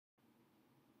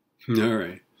All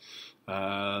right.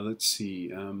 Let's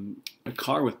see. A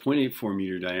car with 0.84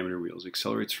 meter diameter wheels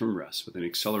accelerates from rest with an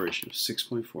acceleration of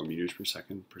 6.4 meters per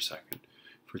second for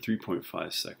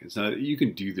 3.5 seconds. Now, you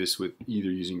can do this with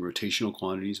either using rotational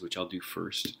quantities, which I'll do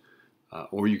first,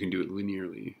 or you can do it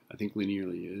linearly. I think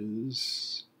linearly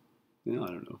is, no, I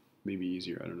don't know, maybe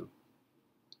easier, I don't know.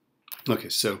 Okay,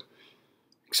 so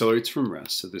accelerates from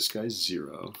rest. So this guy's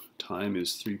 0. Time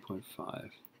is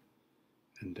 3.5.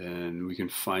 And then we can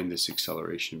find this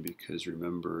acceleration because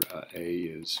remember A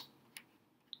is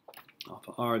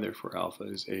alpha r, therefore alpha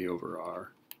is A over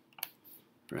r.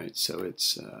 Right, so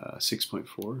it's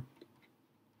 6.4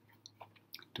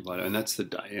 divided, and that's the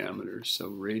diameter. So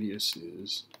radius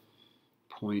is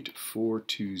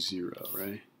 0.420,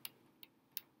 right?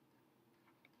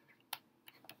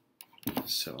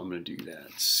 So I'm going to do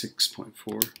that.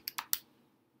 6.4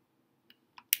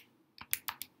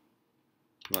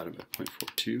 divided by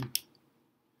 0.42.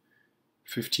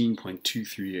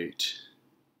 15.238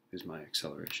 is my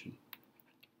acceleration.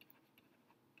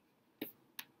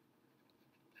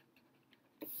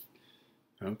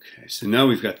 Okay, so now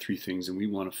we've got three things, and we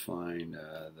want to find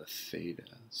the theta.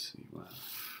 Let's see, wow.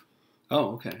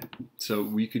 Oh, okay. So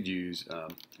we could use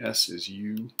S is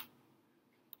U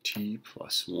t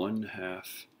plus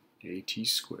 1/2 AT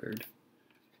squared,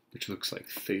 which looks like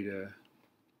theta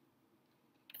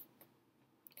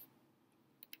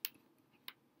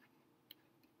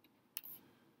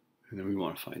and then we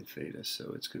want to find theta,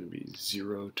 so it's going to be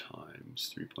 0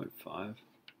 times 3.5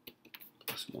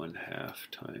 plus 1/2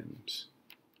 times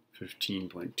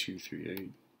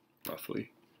 15.238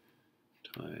 roughly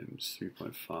times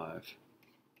 3.5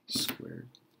 squared.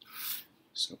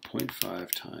 So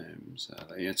 0.5 times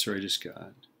the answer I just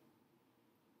got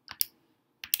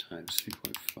times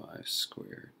 3.5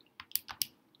 squared.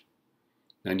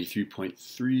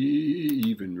 93.3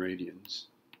 even radians.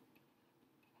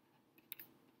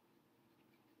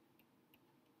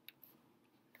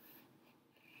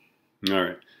 All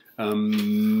right.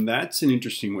 That's an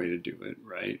interesting way to do it,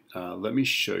 right? Let me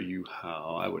show you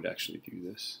how I would actually do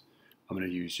this. I'm going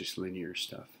to use just linear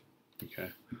stuff,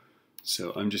 okay?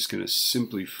 So I'm just going to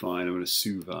simply find, I'm going to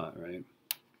suva, right?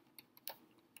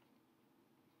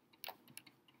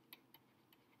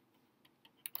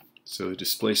 So the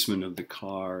displacement of the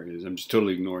car is, I'm just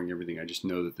totally ignoring everything. I just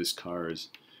know that this car is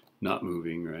not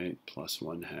moving, right? Plus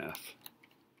 1/2.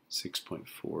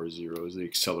 6.40 is the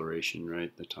acceleration,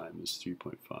 right? The time is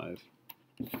 3.5.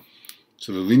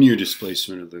 So the linear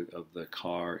displacement of the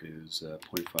car is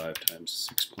 0.5 times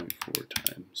 6.4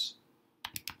 times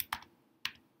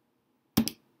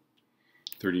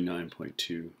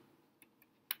 39.2.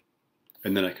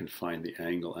 And then I can find the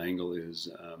angle. Angle is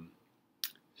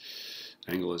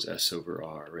S over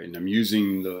R, right? And I'm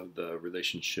using the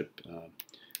relationship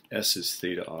S is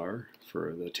theta R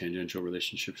for the tangential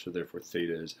relationship, so therefore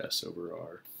theta is S over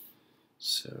R.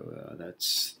 So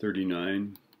that's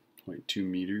 39.2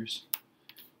 meters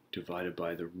divided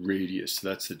by the radius. So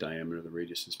that's the diameter. The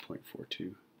radius is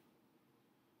 0.42.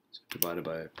 So divided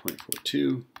by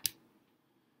 0.42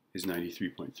 is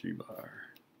 93.3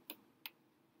 bar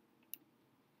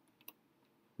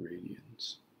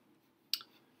radians.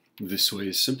 This way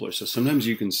is simpler. So sometimes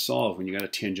you can solve, when you got a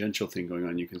tangential thing going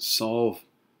on, you can solve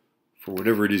for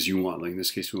whatever it is you want. Like in this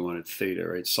case, we wanted theta,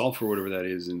 right? Solve for whatever that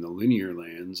is in the linear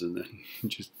lands, and then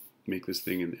just make this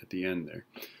thing at the end there.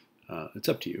 It's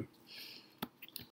up to you.